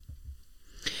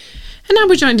And now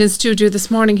we're joined in studio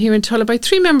this morning here in Tulla by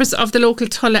three members of the local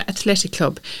Tulla Athletic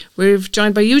Club. We're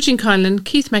joined by Eugene Conlon,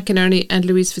 Keith McInerney and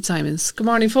Louise Fitzsimons. Good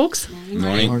morning, folks. Good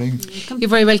morning. You're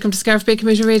very welcome to Scarf Bay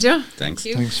Community Radio. Thanks.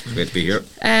 Great to be here.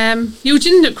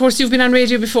 Eugene, of course, you've been on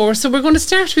radio before, so we're going to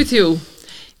start with you.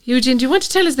 Eugene, do you want to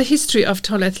tell us the history of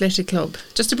Tulla Athletic Club?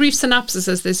 Just a brief synopsis,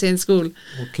 as they say in school.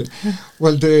 Okay.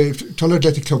 Well, the Tulla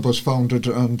Athletic Club was founded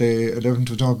on the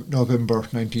 11th of November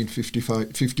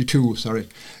 1952,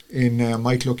 in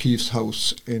Michael O'Keefe's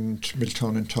house in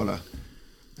Milltown in Tulla.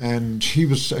 And he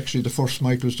was actually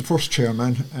Michael was the first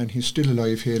chairman, and he's still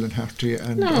alive, hale and hearty,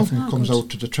 and often comes out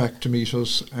to the track to meet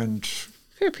us and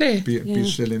fair play. Be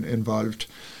still involved.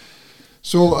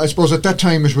 So I suppose at that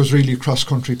time it was really a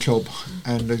cross-country club,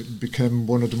 and it became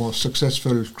one of the most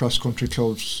successful cross-country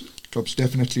clubs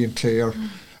definitely in Clare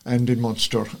and in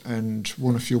Munster, and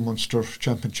won a few Munster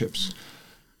championships.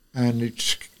 And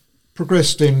it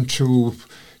progressed into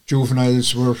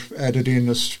juveniles were added in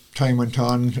as time went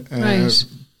on. Right.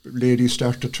 Ladies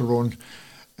started to run,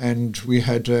 and we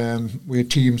had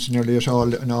teams nearly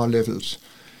on all levels.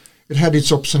 It had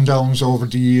its ups and downs over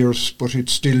the years, but it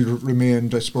still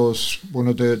remained, I suppose, one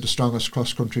of the strongest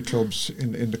cross-country clubs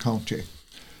in the county.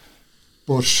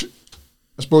 But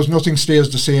I suppose nothing stays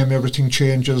the same, everything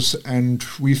changes, and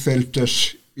we felt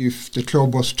that if the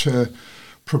club was to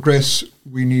progress,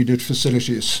 we needed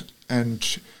facilities, and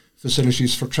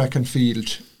facilities for track and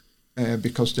field,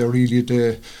 because they're really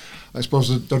they're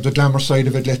the glamour side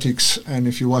of athletics. And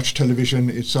if you watch television,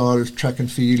 it's all track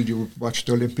and field. You watch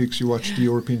the Olympics, you watch the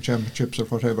European Championships or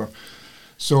whatever.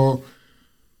 So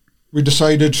we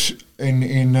decided in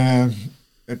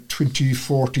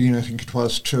 2014, I think it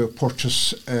was, to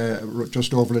purchase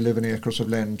just over 11 acres of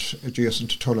land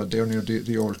adjacent to Tulla, there near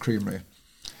the old creamery.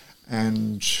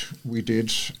 And we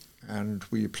did, and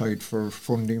we applied for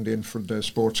funding then for the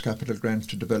Sports Capital Grant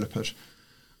to develop it.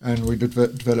 And we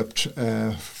developed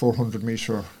a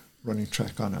 400-metre running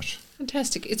track on it.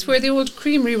 Fantastic. It's where the old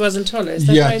creamery was in Tulla, is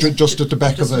that right? Just at the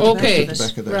back of it. Okay,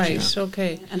 just at the back of that, right,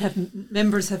 okay. And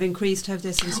members have increased, have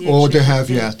they, since the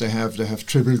they have, they have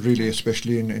tripled really,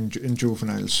 especially in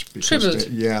juveniles. Tripled?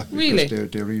 Really?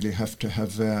 They really have to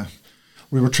have...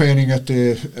 we were training at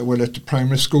the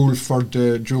primary school for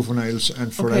the juveniles,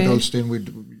 and for adults then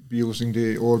we'd be using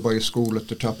the old boys school at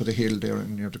the top of the hill there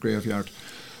near the graveyard.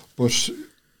 But...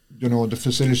 the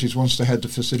facilities, once they had the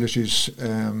facilities,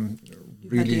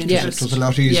 really it was a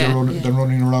lot easier than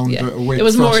running around away. It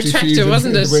was more attractive,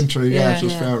 wasn't it? In the winter, it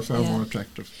was far more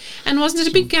attractive. And wasn't it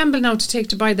a big gamble now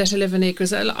to buy that 11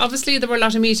 acres? Obviously there were a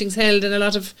lot of meetings held and a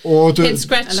lot of head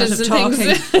scratches and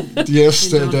things.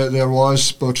 Yes, there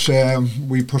was, but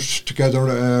we put together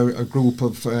a group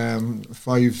of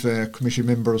 5 committee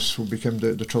members who became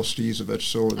the trustees of it.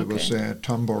 So there was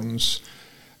Tom Burns,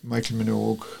 Michael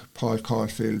Minogue, Paul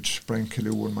Caulfield, Brian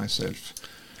Killew and myself.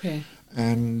 Okay.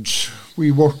 And we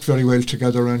worked very well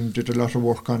together and did a lot of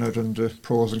work on it and the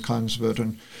pros and cons of it.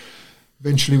 And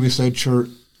eventually we said, sure,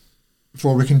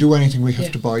 before we can do anything, we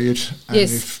have to buy it. And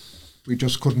if we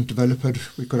just couldn't develop it,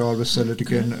 we could always sell it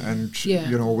again. And,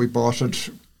 we bought it.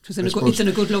 It's in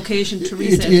a good location to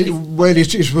resell.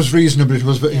 It was reasonable.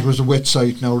 It was a wet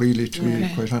site now, really, to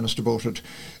be quite honest about it.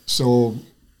 So...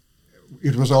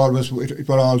 it would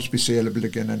always be saleable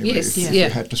again anyway. Yes, if we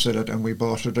had to sell it, and we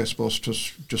bought it, I suppose,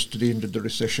 just at the end of the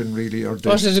recession, really,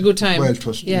 bought it at a good time. Well, it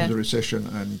was in the recession,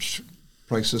 and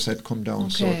prices had come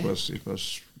down, so it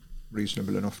was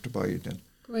reasonable enough to buy it then.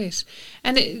 Great,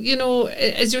 and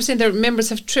as you were saying, their members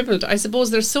have tripled. I suppose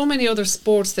there's so many other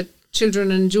sports that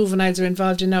children and juveniles are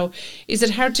involved in now. Is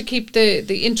it hard to keep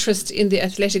the interest in the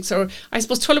athletics? Or I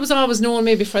suppose Tulla was always known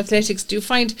maybe for athletics. Do you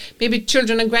find maybe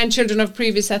children and grandchildren of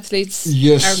previous athletes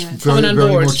are coming on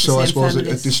board? Very much so. I suppose at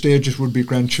this stage it would be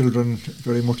grandchildren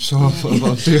very much so of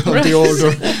the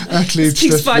older athletes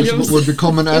that would be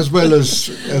coming as well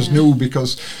as new,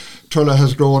 because Tulla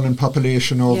has grown in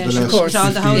population over the last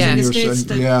 15 years.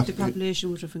 The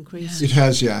population would have increased. It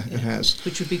has, it has.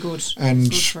 Which would be good.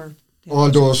 And a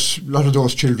lot of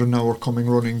those children now are coming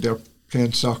running. They're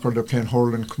playing soccer, they're playing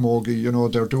hurling,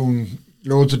 camogie. They're doing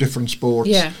loads of different sports.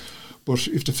 Yeah. But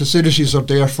if the facilities are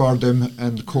there for them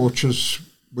and the coaches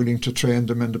willing to train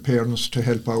them and the parents to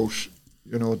help out,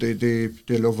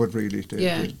 they love it really.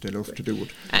 They love to do it.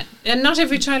 And not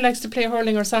every child likes to play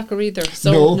hurling or soccer either.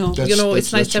 So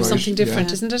it's nice to have something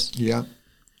different, isn't it? Yeah.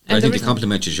 I think they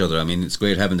complement each other. I mean, it's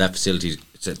great having that facility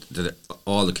so that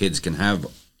all the kids can have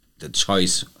the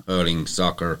choice: hurling,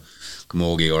 soccer,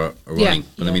 camogie, or running.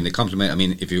 But I mean, they complement. I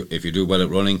mean, if you do well at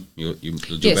running, you'll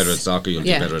do better at soccer. You'll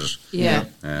do better at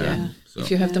it. So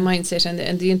if you have the mindset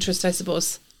and the interest, I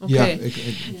suppose. Okay.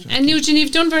 Exactly. And Eugene,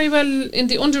 you've done very well in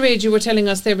the underage, you were telling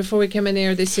us there before we came in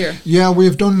here this year. Yeah,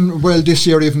 we've done well this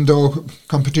year, even though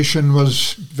competition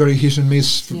was very hit and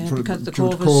miss Because of the due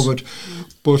to COVID.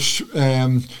 But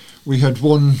we had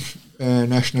one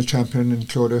national champion in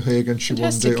Claudia Hagen. She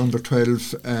Fantastic. won the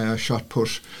under-12 shot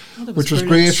put, That which was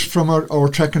brilliant. great from our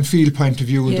track and field point of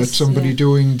view, Yes, that somebody yeah.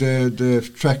 doing the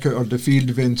track or the field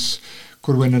events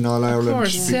could win in All Ireland.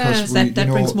 course, because yeah. we, That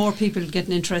you brings know, more people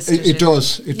getting interested. it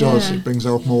does. Yeah. It brings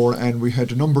out more, and we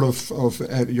had a number of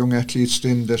young athletes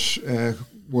then that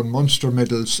won Munster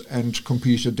medals and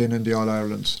competed then in the All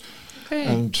Irelands, Okay.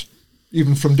 and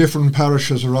even from different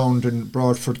parishes around in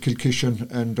Broadford,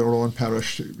 Kilkishen, and our own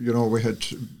parish. You know, we had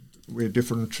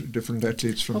different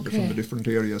athletes from Okay. the different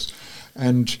areas,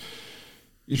 and.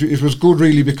 It was good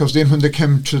really, because then when they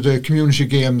came to the community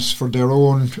games for their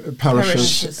own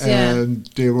parishes, Parishes, yeah.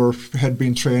 they had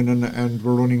been training and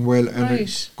were running well, and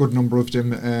Right. a good number of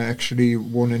them actually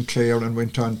won in Clare and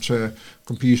went on to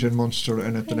compete in Munster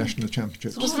and at the national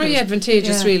championships. It was very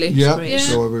advantageous, Yeah. really. Yeah, great.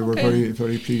 so we were Okay. very,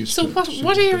 very pleased. So to what see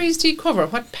what that. areas do you cover?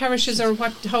 What parishes or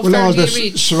how Well, far all do you the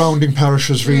reach? surrounding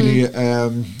parishes really,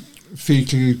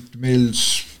 Feakle,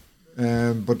 Mills,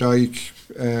 Bodyke,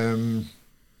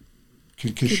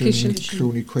 Kilkishen,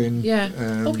 Clooney Quinn, Yeah.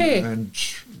 Okay. and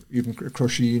even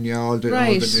Crusheen, yeah, all the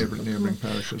Right. neighbouring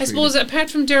parishes. I suppose apart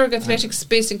from Derg Athletics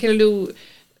based in Killaloe,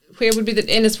 where would be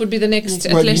Ennis would be the next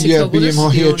well, athletic yeah, club, would it?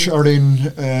 BMOH are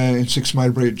in 6 Mile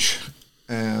Bridge.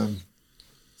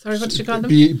 Sorry, what did you call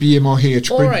them? BMOH,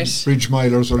 All right. Bridge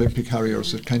Milers Olympic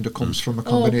Harriers. It kind of comes from a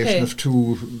combination okay. of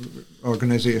two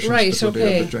organisations Right, that were there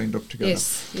okay. that joined up together.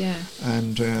 Yes, yeah.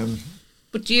 And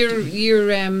But your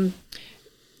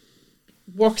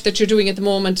work that you're doing at the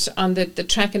moment on the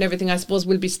track and everything, I suppose,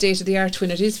 will be state of the art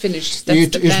when it is finished. That's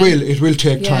the plan. it will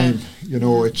take Yeah. time. You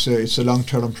know, it's a long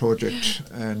term project,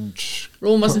 and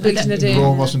Rome wasn't built in a day.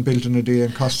 Rome wasn't built in a day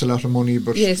and cost a lot of money.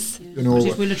 But Yes. you know, But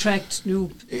it will attract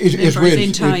new it members will.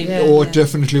 in time. It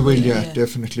definitely will. Yeah. Yeah,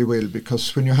 definitely will.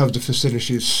 Because when you have the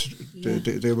facilities,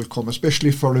 they will come,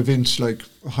 especially for events like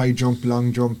high jump,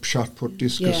 long jump, shot put,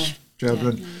 discus,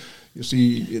 javelin. Yeah. You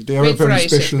see, they are Great very variety.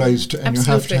 specialised, and you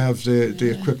have to Absolutely. have the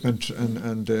equipment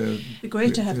and. It'd be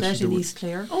great to have yes, that they in would. East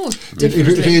Clare. Oh, It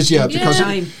definitely. is, yeah, because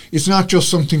Yeah. it's not just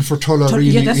something for Tulla, Yeah,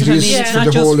 really. that's It what I is mean. It's for not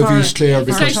the just whole of for- East Clare. It's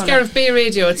It's Because like Scariff Bay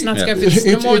Radio. It's not Yeah. Scariff. It's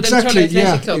no more than Tulla exactly,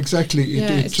 Athletic Club. exactly.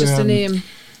 Yeah, it's just a name.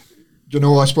 You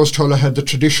know, I suppose Tulla had the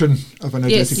tradition of an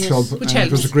Yes, athletic yes, club, which and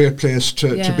it was helps. a great place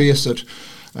to Yeah. base it.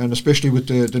 And especially with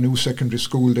the new secondary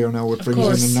school there now, it Of brings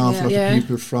course, in an awful lot yeah. of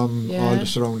people from all Yeah. the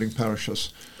surrounding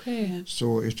parishes. Okay.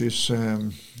 So it is.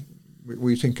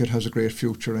 We think it has a great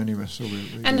future anyway. So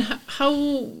And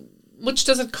how much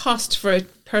does it cost for a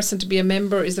person to be a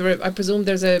member? Is there? I presume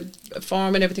there's a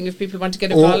form and everything if people want to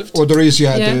get involved. there is,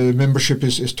 yeah. Yeah. The membership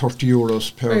is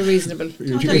 €30 per. Very reasonable.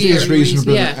 It Per is year.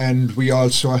 reasonable, Yeah. and we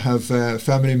also have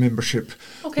family membership,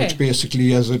 Okay. which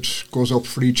basically, as it goes up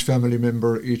for each family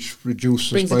member, each reduces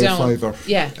Brings by it a down. fiver.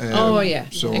 Yeah. Oh, yeah.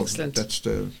 So Excellent. that's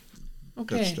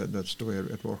Okay. that's the way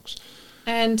it works.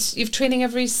 And you've training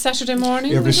every Saturday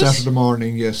morning? Every is it? Saturday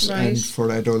morning, yes, Right. and for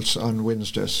adults on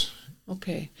Wednesdays.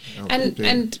 Okay. Okay.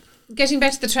 And getting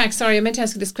back to the track, sorry, I meant to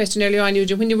ask you this question earlier on,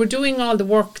 Eugene. When you were doing all the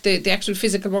work, the actual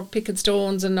physical work, picking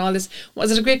stones and all this, was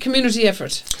it a great community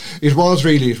effort? It was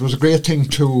really. It was a great thing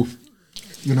to,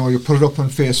 you put it up on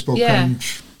Facebook Yeah. and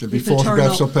there'll be People turn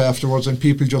photographs up. up afterwards, and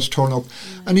people just turn up.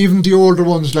 And even the older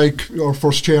ones, like our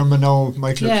first chairman now,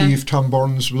 Michael Yeah. O'Keefe, Tom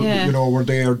Burns, Yeah. were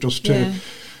there just to. Yeah.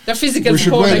 Their physical We should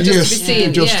support, well, like, just yes, to be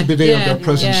seen. just yeah. to be there. Yeah. Their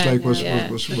presence, Yeah. like, was Yeah.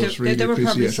 was But really they were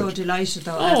probably appreciated. so delighted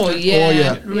though. Oh, after. yeah. Oh,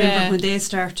 yeah. Remember Yeah. when they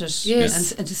started,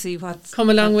 Yes. and to see what's Come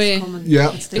a long what's way. coming, Yeah,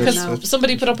 what's there Because now.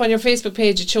 somebody put up on your Facebook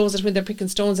page, it shows it when they're picking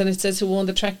stones and it says who owned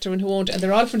the tractor and who owned, and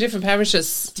they're all from different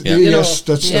parishes. Yeah. you know. Yes,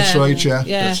 that's right. Yeah,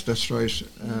 Yeah. that's right.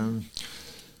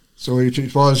 So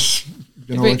it was.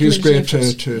 A great It is great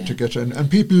community effort, to get in, and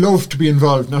people love to be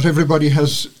involved. Not everybody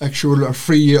has actual or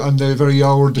free on the very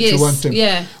hour that Yes, you want them.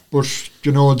 yeah. But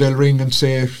they'll ring and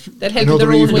say They'll help in another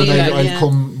their own evening way, I'll like, yeah.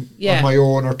 come Yeah. on my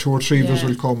own, or 2 or 3 of us Yeah.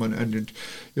 will come, and it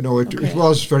Okay.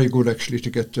 was very good actually to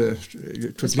get to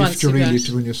Response lift you you really got.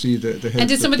 to when you see the help. And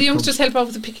did some of the that comes. youngsters help out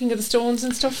with the picking of the stones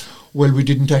and stuff? Well, we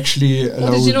didn't actually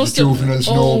allow did you know the some? juveniles,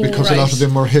 Oh, no, because a lot right. of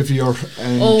them were heavier.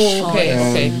 And, Oh, okay,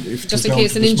 okay. if it Just was in down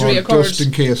case to an the injury small- occurred. Just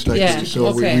in case, like, Yeah, so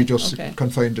okay, we just okay.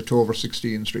 confined it to over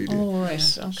 16s, really. Oh, right,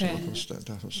 So okay. it was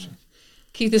that was.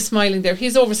 Keith is smiling there.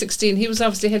 He's over 16. He was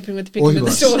obviously helping with the picking he of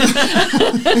the was.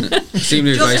 stones.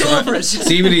 Seemingly, Just over it.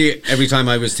 seemingly every time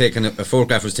I was taking a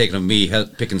photograph was taken of me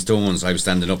picking stones, I was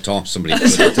standing up talking to somebody.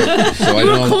 So I You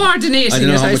were coordinating I don't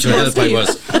know it, how I much of a help I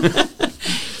suppose,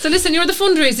 was. So listen, you're the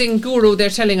fundraising guru they're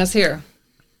telling us here.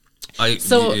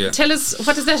 Tell us,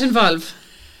 what does that involve?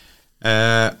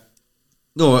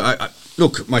 No, I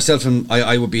look, myself and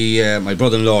I would be, my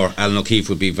brother-in-law, Alan O'Keefe,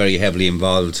 would be very heavily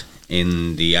involved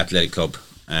in the athletic club.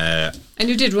 And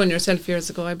you did run yourself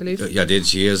years ago, I believe. Yeah, I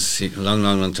did, years, a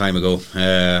long time ago.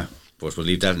 But we'll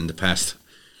leave that in the past.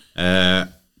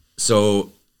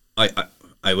 So I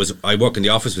work in the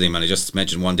office with him, and I just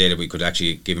mentioned one day that we could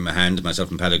actually give him a hand,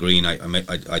 myself and Paddy Green.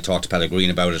 I talked to Paddy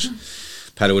Green about it.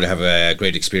 Paddy would have a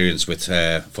great experience with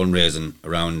fundraising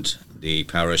around the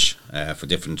parish for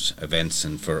different events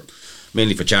and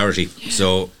mainly for charity.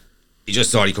 So he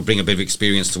just thought he could bring a bit of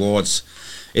experience towards.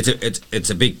 It's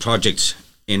a big project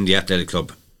in the athletic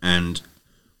club, and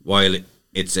while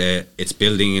it's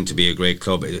building into be a great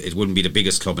club, it wouldn't be the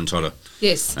biggest club in Tulla.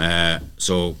 Yes.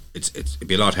 So it'd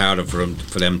be a lot harder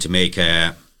for them to make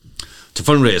to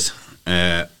fundraise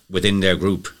within their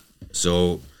group.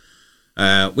 So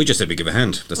we just said we give a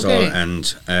hand. That's all,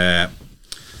 and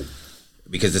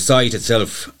because the site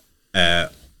itself.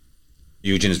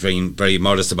 Eugene is very, very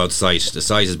modest about the site. The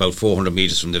site is about 400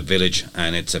 metres from the village,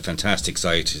 and it's a fantastic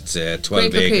site. It's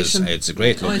 12 acres. It's a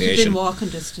great location. It's within walking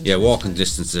distance. Yeah, walking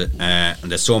distance. And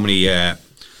there's so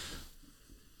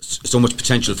much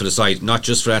potential for the site, not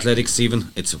just for athletics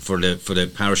even. It's for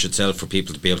the parish itself, for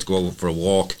people to be able to go for a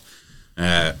walk.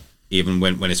 Even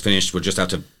when it's finished, we're just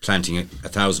after planting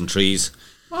 1,000 trees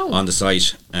on the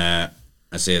site. I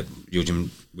say, Eugene,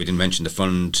 we didn't mention the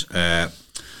fund.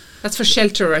 That's for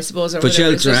shelter, I suppose. For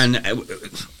shelter, and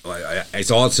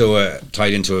it's also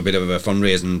tied into a bit of a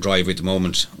fundraising drive at the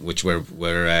moment, which we're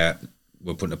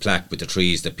putting a plaque with the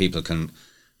trees that people can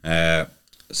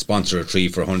sponsor a tree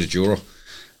for €100,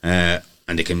 and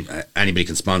they can anybody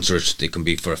can sponsor it. It can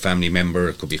be for a family member,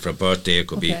 it could be for a birthday, it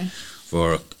could be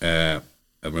for a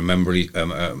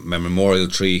memorial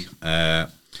tree. So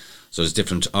there's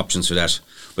different options for that.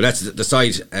 But that's the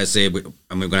site, as I say, and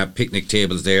we're going to have picnic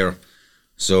tables there.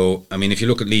 So, I mean, if you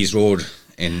look at Lees Road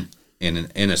in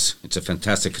Ennis, it's a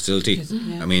fantastic facility.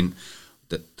 I mean,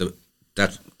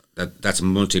 that's a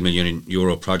multi-million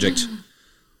euro project.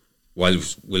 While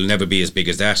we'll never be as big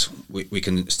as that, we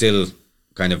can still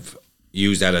kind of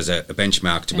use that as a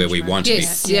benchmark to where we want to be.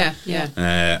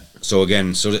 So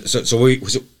again, so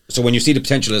when you see the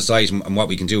potential of the site and what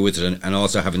we can do with it, and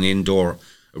also have an indoor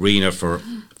arena for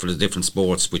the different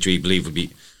sports, which we believe would be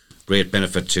great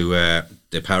benefit to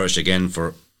the parish, again,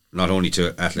 for not only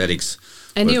to athletics,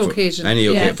 any occasion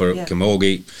for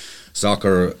camogie,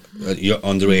 soccer,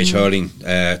 underage hurling,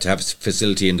 to have a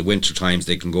facility in the winter times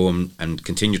they can go and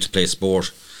continue to play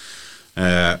sport,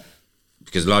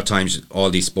 because a lot of times all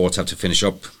these sports have to finish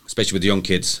up, especially with the young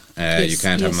kids. You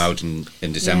can't have them out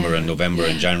in December and November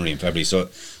and January and February, so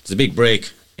there's a big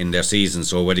break in their season,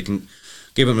 so where they can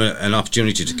give them an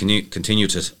opportunity to continue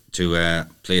to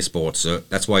play sports. So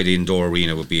that's why the indoor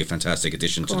arena would be a fantastic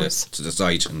addition to the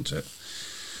site. And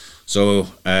so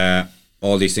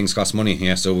all these things cost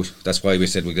money. So that's why we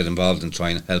said we'd get involved and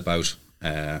try and help out.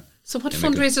 So what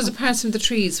fundraisers, apart from the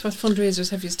trees, what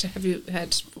fundraisers have you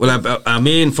had? Well, our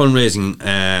main fundraising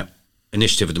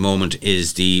initiative at the moment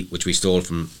is which we stole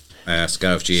from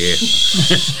Scariff GA.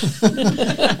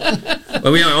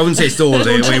 Well, I wouldn't say stole.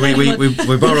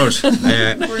 We borrowed.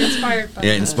 We're inspired by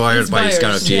inspired by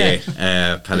Scariff GA.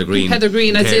 Paddy Green. I'd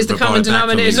say, is the common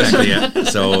denominator. Exactly,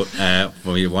 So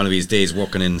one of these days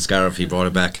working in Scariff, he brought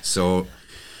it back. So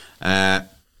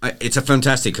it's a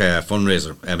fantastic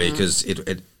fundraiser because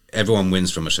everyone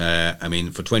wins from it. I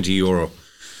mean, for €20,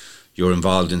 you're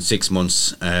involved in 6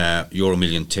 months Euro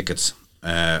Million tickets.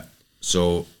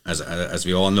 So as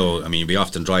we all know, I mean, you'll be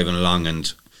often driving along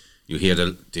and you hear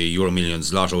the Euro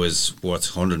Millions lotto is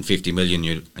worth 150 million,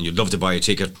 and you'd love to buy a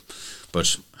ticket,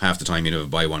 but half the time you never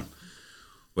buy one.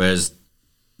 Whereas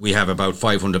we have about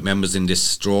 500 members in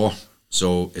this draw,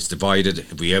 so it's divided.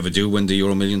 If we ever do win the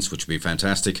Euro Millions, which would be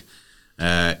fantastic,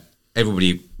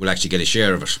 everybody will actually get a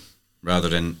share of it, rather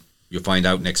than you'll find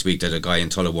out next week that a guy in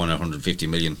Tulla won 150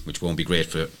 million, which won't be great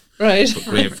for. Right.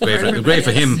 Great for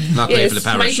him, not great for the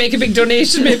parish. Might make a big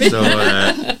donation, maybe. So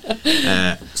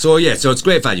it's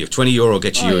great value. €20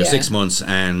 gets you 6 months,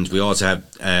 and we also have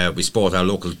we support our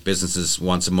local businesses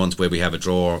once a month, where we have a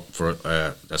draw for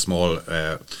a small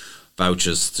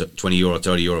vouchers, €20,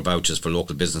 €30 vouchers for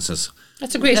local businesses.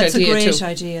 That's a great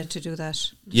idea to do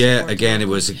that. Yeah, again, it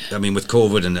was. I mean, with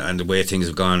COVID and the way things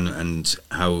have gone, and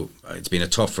how it's been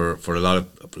tough for a lot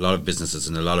of businesses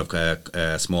and a lot of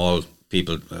small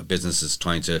people, businesses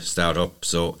trying to start up.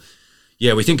 So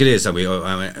yeah, we think it is.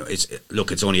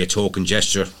 It's only a token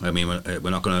gesture. I mean, we're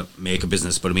not going to make a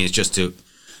business, but I mean, it's just to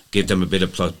give them a bit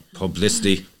of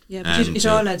publicity. Yeah, but it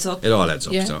all adds up. It all adds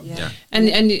up. Yeah. So Yeah.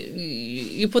 And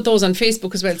you put those on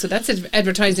Facebook as well, so that's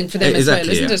advertising for them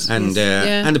exactly, as well, isn't it?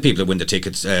 And the people that win the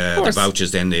tickets, the course.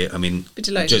 vouchers, then Be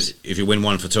delighted. just if you win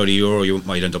one for €30, you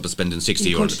might end up spending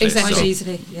 €60 to play. Exactly. Quite So,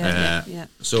 easily. Yeah.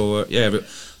 So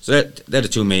so they're the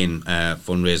two main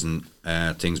fundraising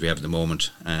things we have at the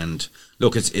moment. And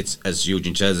look, it's as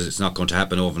Eugene says, it's not going to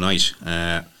happen overnight.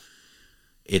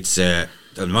 It's the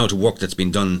amount of work that's been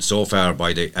done so far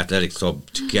by the athletics club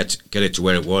to get it to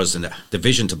where it was, and the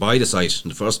vision to buy the site in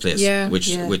the first place,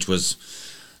 which was,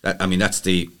 that's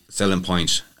the selling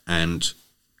point. And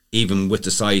even with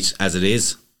the site as it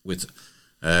is, with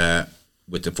the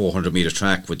 400-metre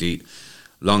track, with the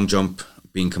long jump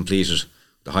being completed,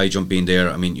 the high jump being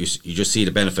there, you just see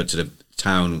the benefit to the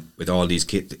town with all these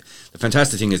kids. The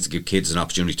fantastic thing is to give kids an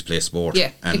opportunity to play sport.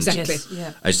 Yeah, and exactly. Yes,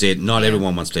 yeah. I say not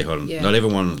everyone wants to play hurling. Yeah. Not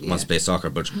everyone wants to play soccer,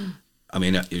 but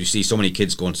you see so many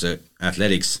kids going to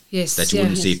athletics that you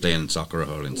wouldn't see playing soccer or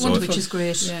hurling. So, Which is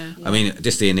great. Yeah.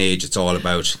 this day and age, it's all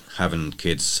about having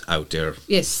kids out there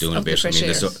doing a bit.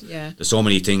 There's so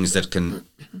many things that can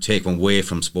take one away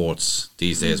from sports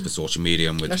these days with social media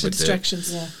and with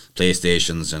distractions. the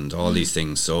PlayStations and all these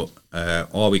things. So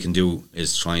all we can do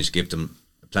is trying to give them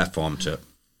a platform to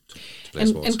play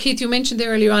sports. And Keith, you mentioned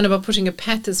there earlier on about putting a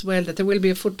path as well, that there will be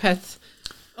a footpath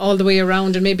all the way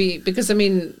around, and maybe because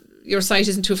your site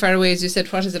isn't too far away, as you said.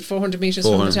 What is it, 400 metres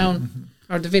from the town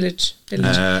or the village? So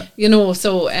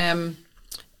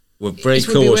we're very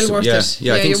close.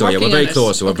 I think so. Yeah, we're very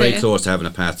close. So we're very close to having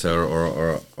a path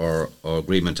or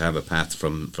agreement to have a path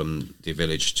from the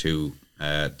village to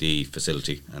the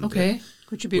facility. And,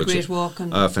 Which would be a great walk.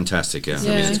 Fantastic. Yeah.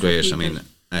 It's great.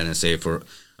 And I say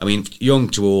young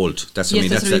to old. That's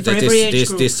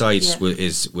this site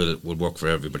will work for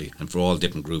everybody and for all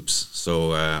different groups.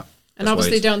 So. And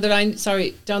obviously down the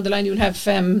line you'll have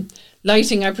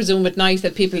lighting, I presume, at night,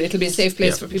 that it'll be a safe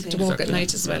place for people to walk at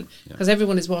night as well, because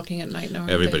everyone is walking at night now.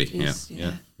 Everybody,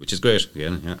 which is great.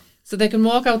 So they can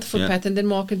walk out the footpath and then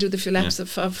walk and do the few laps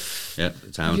of the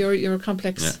town. Your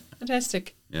complex. Yeah.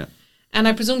 Fantastic. Yeah. And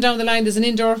I presume down the line there's an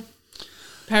indoor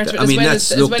part of it as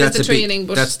well as the training.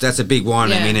 But that's a big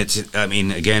one.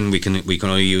 Again, we can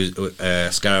only use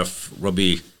Scariff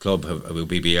Rugby Club will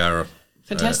be our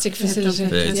fantastic facility.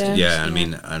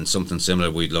 And something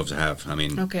similar we'd love to have.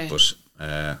 But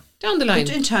down the line,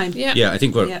 in time. I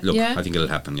think I think it'll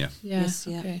happen. Yes.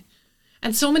 Okay.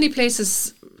 And so many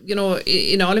places, in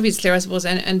all of East Clare, I suppose,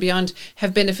 and beyond,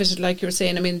 have benefited, like you're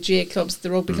saying. GA clubs, the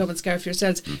rugby club and Scariff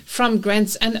yourselves, from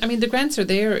grants. And the grants are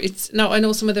there. It's now, I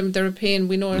know some of them, they're a pain.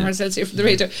 We know ourselves here from the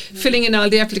radar, filling in all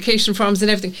the application forms and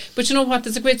everything. But you know what?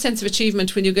 There's a great sense of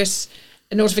achievement when you get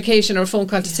a notification or a phone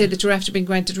call to say that you're after being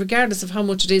granted, regardless of how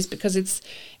much it is, because it's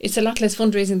a lot less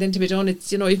fundraising than to be done.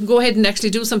 It's you can go ahead and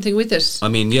actually do something with it.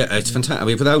 It's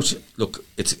fantastic.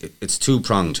 It's two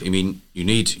pronged. You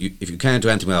need if you can't do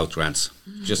anything without grants,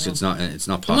 it's not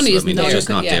possible. Money isn't it's just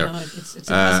not there. No, it's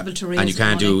impossible to raise. And you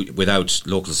can't do without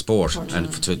local support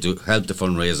and to help the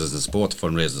fundraisers and support the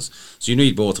fundraisers. So you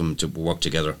need both of them to work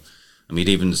together.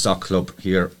 Even the sock club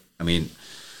here.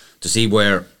 To see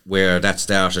where that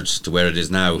started to where it is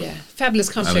now. Yeah, fabulous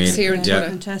complex here in Tulla.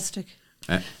 Fantastic.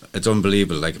 It's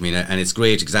unbelievable. And it's a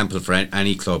great example for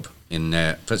any club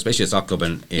especially a soccer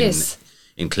club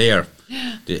in Clare,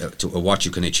 to what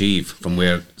you can achieve from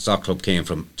where soccer club came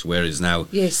from to where it is now.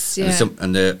 Yes,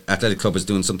 and the athletic club is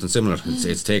doing something similar.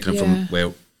 It's taken it from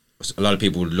where a lot of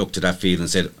people would look to that field and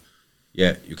said,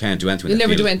 yeah, you can't do anything with that. You'll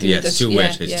never do anything with it. It's too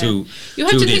wet. It's too. You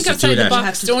have to think outside the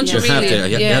box, don't you?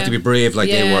 Really? You have to be brave like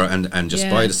they were, and just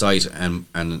buy the site and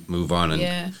move on.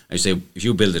 And you say, if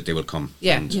you build it, they will come.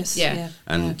 Yeah. And,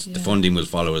 and the funding will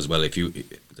follow as well. If you,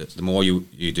 the more you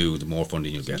do, the more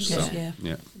funding you'll get.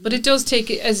 But it does take,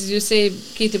 as you say,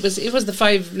 Keith. It was the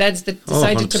 5 lads that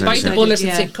decided to bite the bullet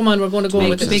and say, "Come on, we're going to go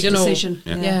with it." Big decision.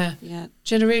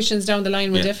 Generations down the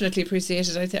line will definitely appreciate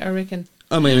it. I reckon.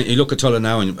 You look at Tulla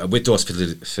now, and with those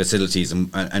facilities, and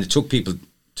it took people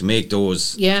to make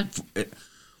those. Yeah.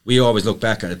 We always look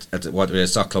back at what the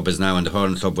soccer club is now, and the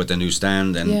hurling club with the new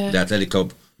stand, and the athletic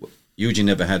club. Eugene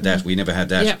never had that. We never had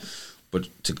that. Yeah. But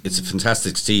it's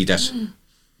fantastic to see that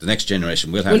the next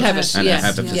generation will have it, and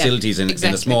have the facilities in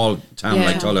a small town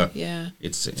like Tulla. Yeah.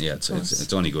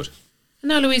 It's only good.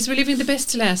 Now, Louise, we're leaving the best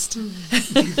to last.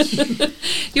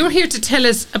 You're here to tell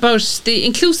us about the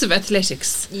inclusive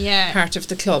athletics part of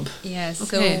the club. Yes,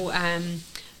 okay. So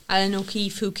Alan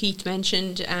O'Keefe, who Keith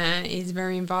mentioned, is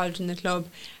very involved in the club.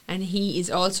 and he is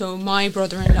also my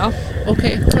brother-in-law.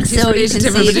 Okay. So you can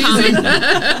see a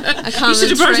common should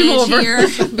have brought him thread over. here.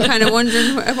 I'm kind of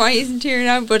wondering why he isn't here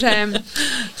now. But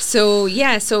so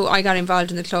I got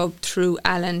involved in the club through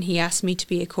Alan. He asked me to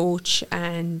be a coach,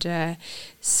 and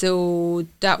so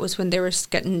that was when they were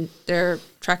getting their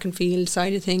track and field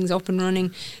side of things up and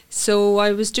running. So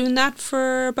I was doing that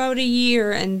for about a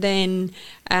year, and then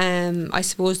I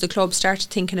suppose the club started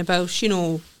thinking about,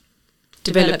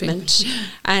 development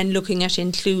and looking at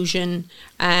inclusion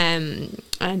and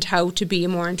how to be a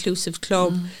more inclusive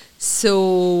club.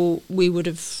 So we would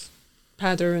have,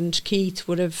 Heather and Keith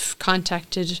would have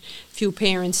contacted a few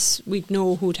parents we'd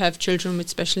know who'd have children with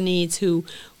special needs who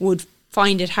would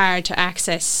find it hard to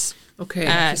access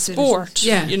sport,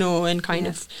 and kind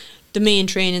of the main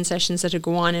training sessions that would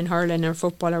go on in hurling or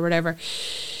football or whatever.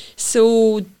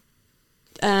 So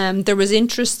there was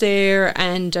interest there,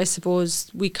 and I suppose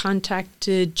we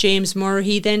contacted James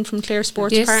Murray then from Clare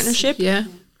Sports Partnership. Yeah.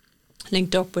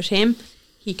 Linked up with him.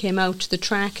 He came out to the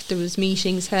track, there was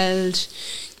meetings held,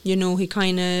 he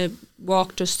kind of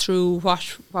walked us through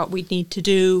what we'd need to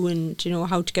do and,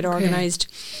 how to get organised.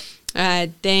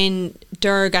 Then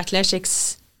Derg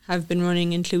Athletics have been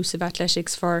running inclusive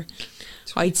athletics for,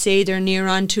 I'd say they're near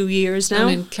on 2 years now.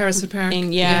 And in Claresville Park.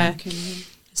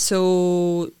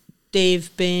 So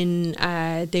they've been,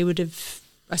 they would have,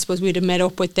 I suppose we'd have met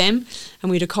up with them and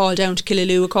we'd have called down to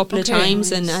Killaloe a couple of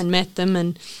times and met them,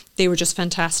 and they were just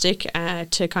fantastic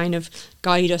to kind of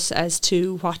guide us as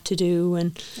to what to do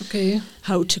and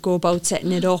how to go about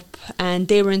setting it up. And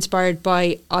they were inspired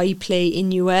by iPlay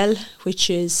in UL, which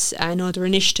is another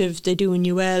initiative they do in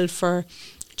UL for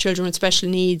children with special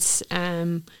needs.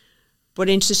 But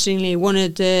interestingly, one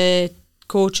of the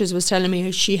coaches was telling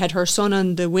me she had her son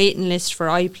on the waiting list for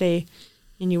iPlay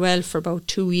in UL for about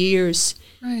 2 years.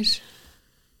 Right.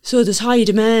 So there's high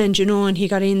demand, and he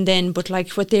got in then, but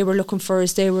like what they were looking for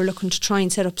is they were looking to try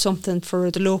and set up something for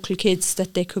the local kids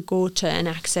that they could go to and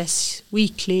access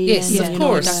weekly. Yes, and, of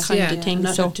course. that kind of thing.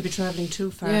 Not So have to be travelling too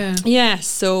far.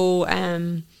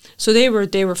 so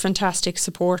they were fantastic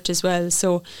support as well.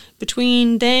 So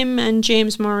between them and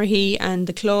James Murray and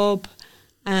the club,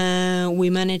 we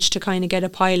managed to kind of get a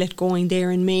pilot going there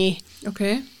in May.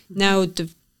 Okay. Now the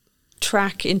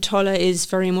track in Tulla is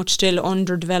very much still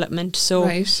under development, so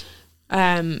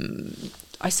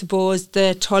I suppose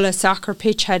the Tulla soccer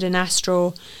pitch had an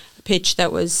Astro pitch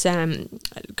that was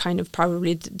kind of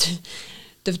probably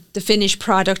the finished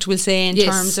product, we'll say, in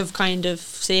terms of kind of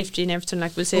safety and everything.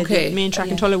 Like we'll say, the main track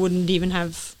in Tulla wouldn't even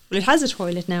have. Well, it has a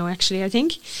toilet now, actually, I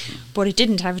think, but it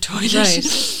didn't have a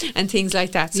toilet and things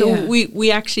like that. So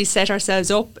we actually set ourselves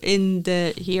up in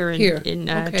here in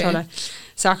Tulla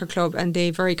Soccer Club, and they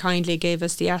very kindly gave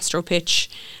us the Astro pitch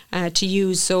to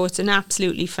use. So it's an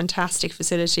absolutely fantastic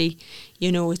facility.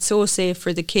 It's so safe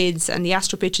for the kids, and the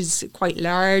Astro pitch is quite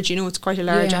large. It's quite a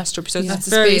large Astro, so it's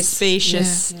very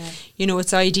spacious.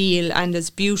 It's ideal, and there's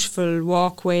beautiful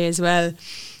walkway as well.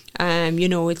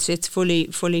 It's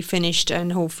fully finished,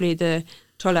 and hopefully the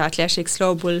Tulla Athletics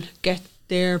Club will get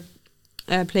their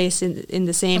place in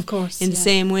the same the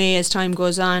same way as time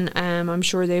goes on. I'm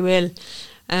sure they will.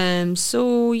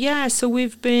 So we're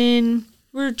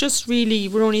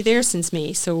only there since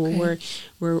May, so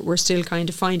we're still kind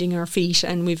of finding our feet,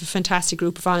 and we've a fantastic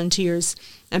group of volunteers,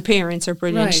 and parents are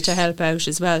brilliant to help out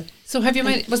as well. So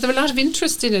was there a lot of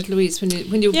interest in it, Louise,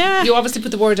 when you you obviously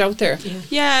put the word out there?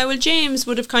 Well, James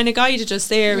would have kind of guided us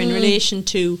there in relation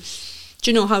to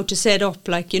how to set up,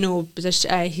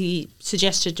 he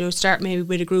suggested to start maybe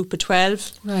with a group of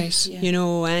 12, right?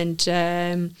 And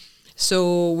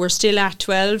so we're still at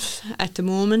 12 at the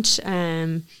moment,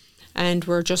 and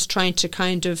we're just trying to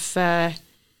kind of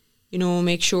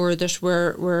make sure that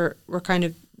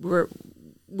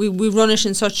we run it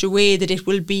in such a way that it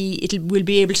will be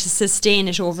able to sustain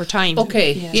it over time.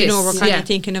 Okay. We're kind of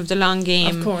thinking of the long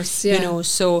game. Of course.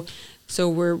 So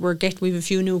we've a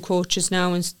few new coaches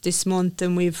now this month,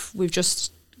 and we've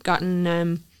just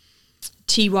gotten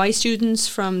TY students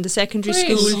from the secondary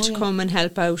school to come and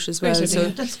help out as well. So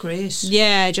that's great.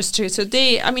 Yeah,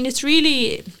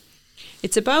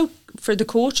 it's about, for the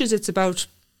coaches, it's about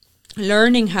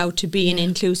learning how to be an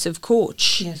inclusive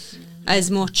coach. Yes.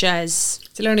 As much as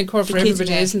it's a learning curve for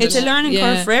everybody, isn't it? It's a learning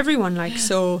curve for everyone,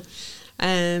 so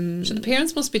the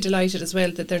parents must be delighted as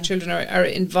well that their children are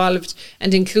involved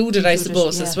and included, I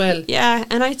suppose, as well. Yeah,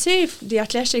 and I'd say the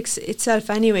athletics itself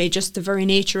anyway, just the very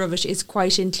nature of it is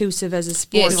quite inclusive as a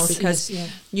sport, because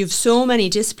you've so many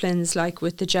disciplines, like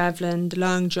with the javelin, the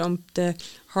long jump, the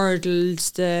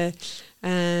hurdles, the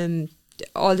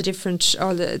all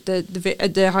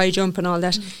the high jump and all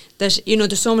that. That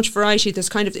there's so much variety. There's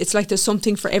it's like there's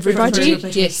something for everybody.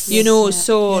 Yes.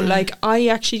 Like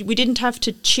we didn't have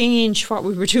to change what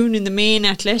we were doing in the main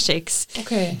athletics.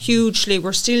 Okay. Hugely,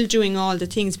 we're still doing all the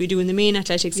things we do in the main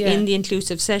athletics in the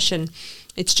inclusive session.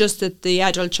 It's just that the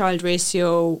adult-child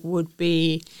ratio would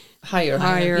be higher,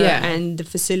 and the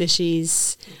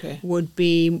facilities would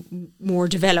be more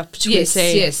developed. Yes, we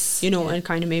say, yes. And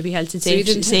kind of maybe health and So you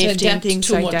safety, didn't have to and adapt things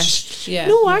too like much. that. Yeah.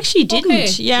 No, actually didn't.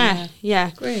 Okay.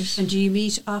 Yeah. Great. And do you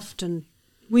meet often?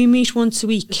 We meet once a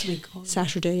week,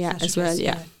 Saturday, as well.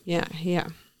 Yeah.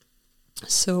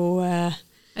 So.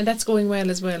 And that's going well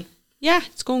as well. Yeah,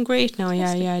 it's going great now.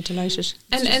 Yeah, delighted.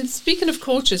 And speaking of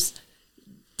coaches,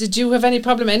 did you have any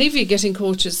problem, any of you, getting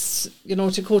coaches,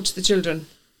 to coach the children?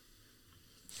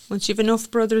 Once you've enough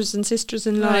brothers and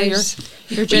sisters-in-law, Right.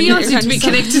 you're You all seem to be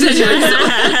connected anyway.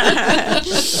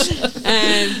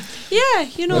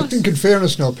 I think in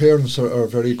fairness now, parents are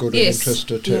very good and Yes.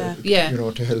 interested to,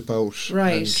 to help out.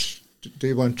 Right. And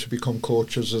they want to become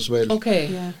coaches as well. Okay.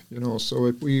 Yeah.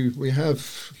 So we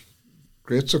have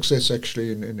great success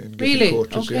actually in getting Really?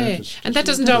 coaches. Okay. Yeah, And that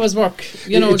doesn't always work.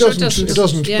 It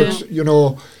doesn't. Yeah. But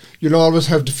you'll always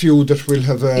have the few that will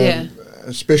have a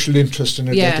special interest in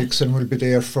athletics and will be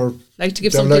there for like to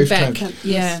give their something lifetime.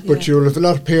 back. But you'll have a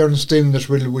lot of parents then that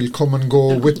will come and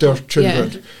go with their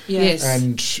children. Yes.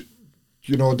 And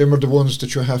them are the ones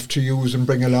that you have to use and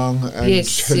bring along and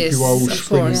help you out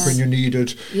when you need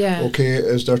it. Yeah. Okay,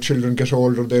 as their children get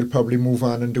older, they'll probably move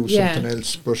on and do something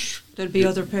else. But there'll be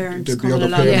other parents coming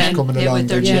along with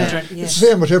their then, children. It's the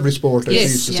same with every sport. I see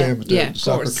Yes. it's the same with the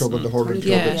soccer course. club and the hurling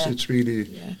Yeah. club. It's really,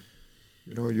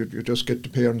 you just get the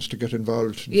parents to get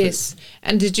involved. Yes.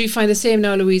 And did you find the same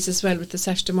now, Louise, as well with the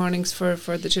Saturday mornings for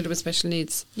the children with special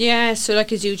needs? Yeah, so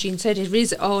like as Eugene said, it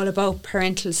is all about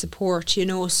parental support,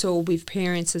 so we've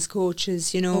parents as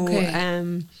coaches,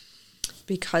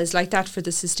 because like that for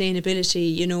the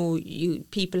sustainability,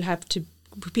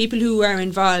 people who are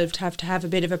involved have to have a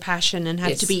bit of a passion and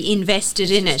have to be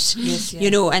invested in it,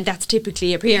 and that's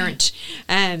typically a parent.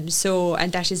 And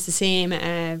that is the same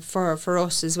for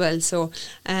us as well. So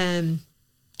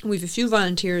we've a few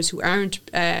volunteers who aren't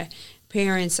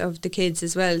parents of the kids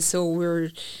as well. So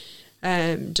we're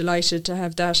delighted to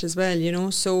have that as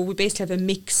well. So we basically have a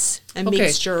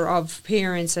mixture of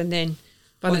parents and then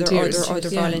Volunteers. other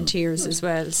volunteers as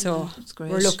well. So that's great.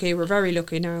 we're lucky. We're very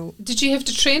lucky now. Did you have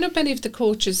to train up any of the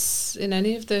coaches in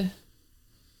any of the,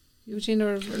 Eugene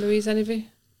or Louise, any of you?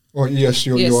 Oh yes,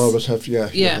 you always have. You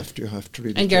have to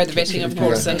really and guard the vetting, of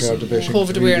course, and guard the vetting,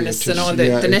 COVID really, awareness and all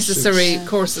the necessary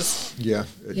courses. Yeah.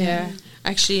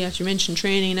 Actually, as you mentioned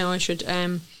training, now I should.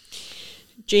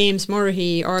 James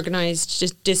Murray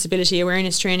organised disability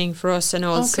awareness training for us, and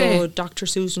also Dr.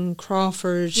 Susan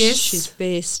Crawford. Yes.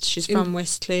 She's from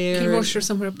West Clare. Kilmarsh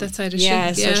somewhere up that side, is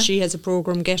she? So she has a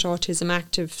programme, Get Autism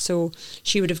Active, so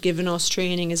she would have given us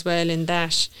training as well in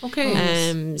that.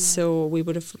 Okay. So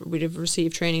we'd have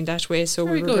received training that way. So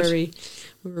we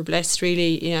were blessed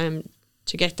really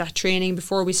to get that training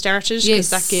before we started, because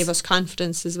that gave us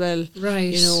confidence as well.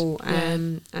 Right.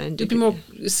 And you'd be more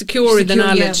secure in the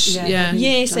knowledge.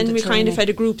 Yes, and we kind of had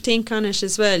a group think on it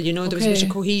as well. There was a bit of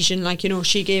cohesion. Like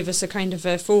she gave us a kind of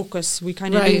a focus. We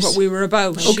kind of knew what we were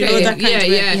about. Okay. That kind of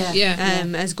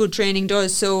way. as good training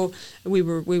does. So we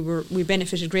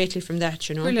benefited greatly from that.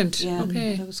 Brilliant. Yeah,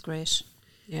 okay, that was great.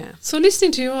 Yeah. So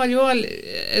listening to you all,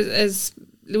 as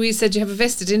Louise said, you have a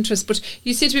vested interest, but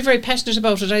you seem to be very passionate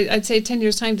about it. I'd say 10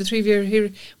 years' time, the three of you are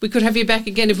here, we could have you back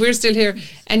again if we're still here,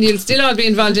 and you'll still all be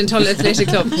involved in Tulla Athletic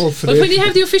Club. Hopefully. But when you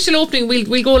have the official opening,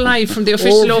 we'll go live from the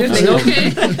official opening,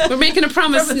 okay? We're making a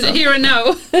promise here and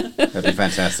now. That'd be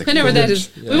fantastic. Whenever that is.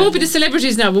 We won't be the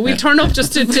celebrities now, but we'll turn up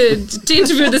just to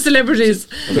interview the celebrities.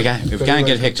 If we can't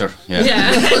get Hector,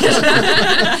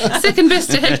 Second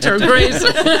best to Hector, great.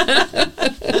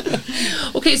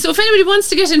 Okay, so if anybody wants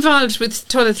to get involved with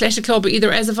Tulla Athletic Club,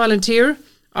 either as a volunteer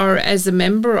or as a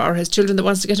member or has children that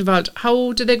wants to get involved,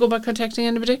 how do they go about contacting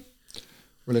anybody?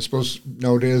 Well, I suppose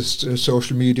nowadays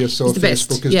social media, so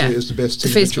Facebook is the best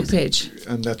thing. The Facebook page.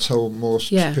 And that's how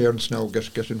most parents now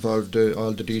get involved.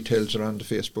 All the details are on the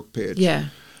Facebook page. Yeah.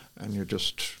 And you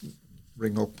just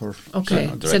ring up or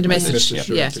send a message.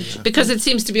 Because it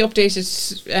seems to be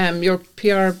updated. Your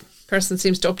PR person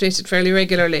seems to update it fairly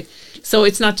regularly, so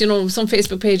it's not some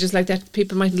Facebook pages like that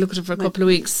people might look at it for a couple of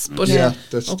weeks, but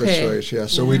that's right.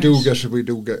 So we do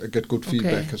get good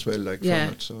feedback as well, like from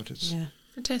it, so it's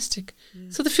fantastic.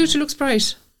 So the future looks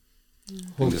bright.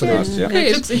 Hopefully.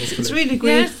 It's really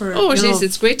great for is.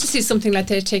 It's great to see something like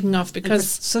that taking off, because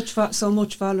so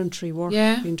much voluntary work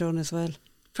being done as well.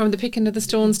 From the picking of the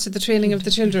stones to the training of the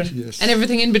children. Yes. And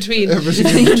everything in between.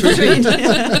 Everything in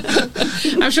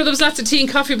between. I'm sure there was lots of tea and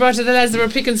coffee brought to the lads that were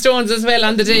picking stones as well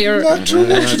on the day. Or Not too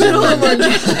much of that, no,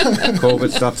 mind.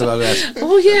 COVID stopped a lot of that.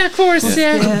 oh yeah, of course,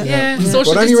 yeah.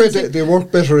 Social But anyway, distancing. they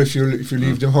work better if you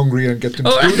leave them hungry and get them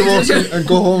Oh, to do the work and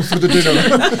go home for the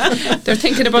dinner. They're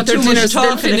thinking about their Too much dinners. They're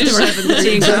talking if they were having the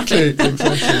tea.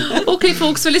 Exactly. Okay,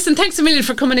 folks. Well, listen, thanks a million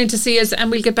for coming in to see us,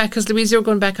 and we'll get back because Louise, you're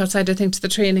going back outside, I think, to the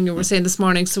training you were saying this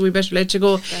morning. So we better let you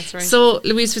go. That's right. So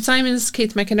Louise Fitzsimons,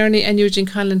 Keith McInerney, and Eugene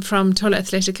Conlon from Tulla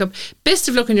Athletic Club. Best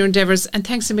of luck in your endeavours, and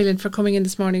thanks a million for coming in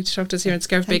this morning to talk to us here on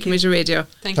Scarf Bay Community Radio.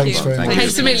 Thank Thanks you. very much.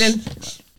 Thanks a million.